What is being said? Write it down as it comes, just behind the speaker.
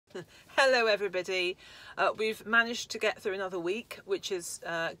Hello everybody. We've managed to get through another week, which is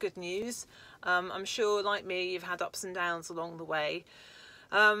good news. I'm sure, like me, you've had ups and downs along the way.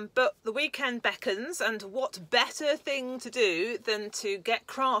 But the weekend beckons, and what better thing to do than to get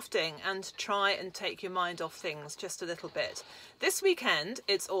crafting and try and take your mind off things just a little bit. This weekend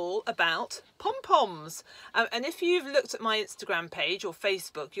it's all about pom-poms, and if you've looked at my Instagram page or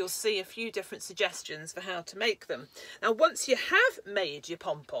Facebook, you'll see a few different suggestions for how to make them. Now once you have made your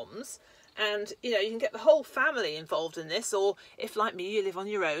pom-poms, and you can get the whole family involved in this, or if like me you live on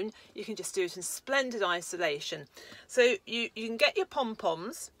your own, you can just do it in splendid isolation. So you can get your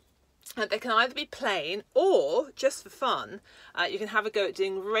pom-poms, and they can either be plain or, just for fun, you can have a go at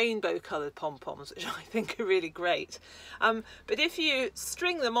doing rainbow coloured pom-poms, which I think are really great. But if you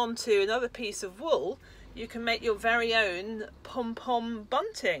string them onto another piece of wool, you can make your very own pom-pom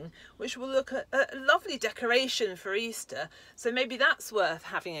bunting, which will look a lovely decoration for Easter. So maybe that's worth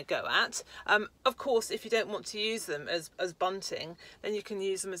having a go at. Of course, if you don't want to use them as bunting, then you can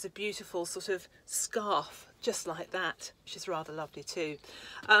use them as a beautiful sort of scarf, just like that, which is rather lovely too.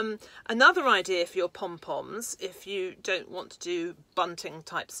 Another idea for your pom-poms, if you don't want to do bunting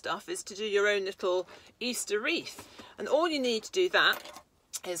type stuff, is to do your own little Easter wreath. And all you need to do that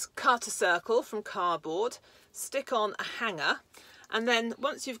is cut a circle from cardboard, stick on a hanger, and then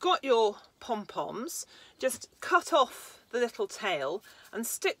once you've got your pom-poms, just cut off the little tail and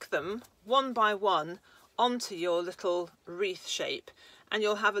stick them one by one onto your little wreath shape, and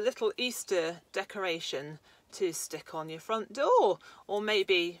you'll have a little Easter decoration to stick on your front door, or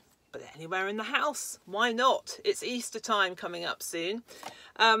maybe but anywhere in the house. Why not? It's Easter time coming up soon.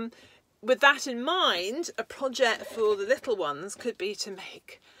 With that in mind, a project for the little ones could be to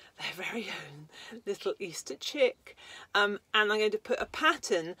make their very own little Easter chick. And I'm going to put a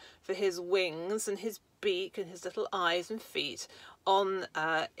pattern for his wings and his beak and his little eyes and feet on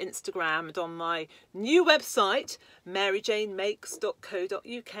Instagram and on my new website,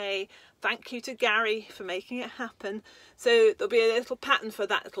 maryjanemakes.co.uk. Thank you to Gary for making it happen. So there'll be a little pattern for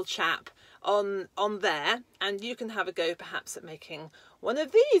that little chap on there, and you can have a go perhaps at making one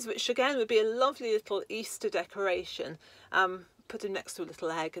of these, which again would be a lovely little Easter decoration. Put him next to a little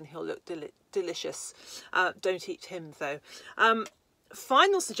egg and he'll look delicious. Don't eat him though.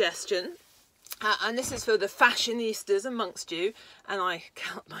 Final suggestion, and this is for the fashionistas amongst you, and I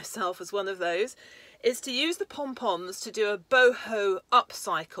count myself as one of those, is to use the pom-poms to do a boho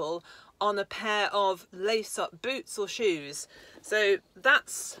upcycle on a pair of lace-up boots or shoes. So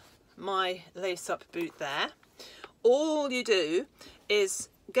that's my lace-up boot there. All you do is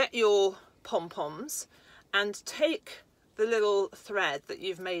get your pom-poms and take the little thread that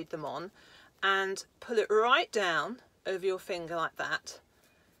you've made them on and pull it right down over your finger like that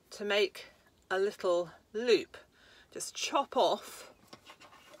to make a little loop. Just chop off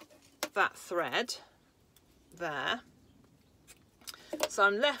that thread there. So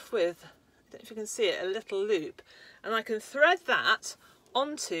I'm left with, I don't know if you can see it, a little loop, and I can thread that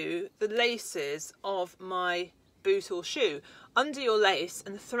onto the laces of my boot or shoe under your lace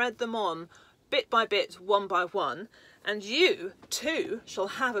and thread them on bit by bit, one by one, and you too shall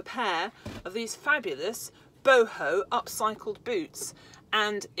have a pair of these fabulous boho upcycled boots.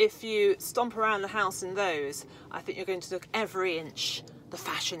 And if you stomp around the house in those, I think you're going to look every inch the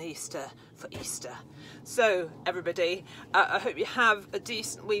fashionista for Easter. So everybody, I hope you have a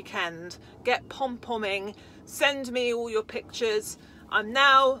decent weekend. Get pom-pomming, send me all your pictures. I'm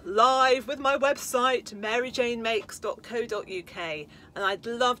now live with my website, maryjanemakes.co.uk, and I'd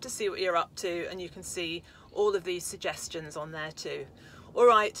love to see what you're up to, and you can see all of these suggestions on there too. All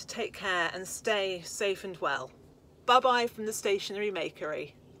right, take care and stay safe and well. Bye-bye from the Stationary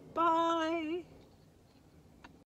Makery. Bye.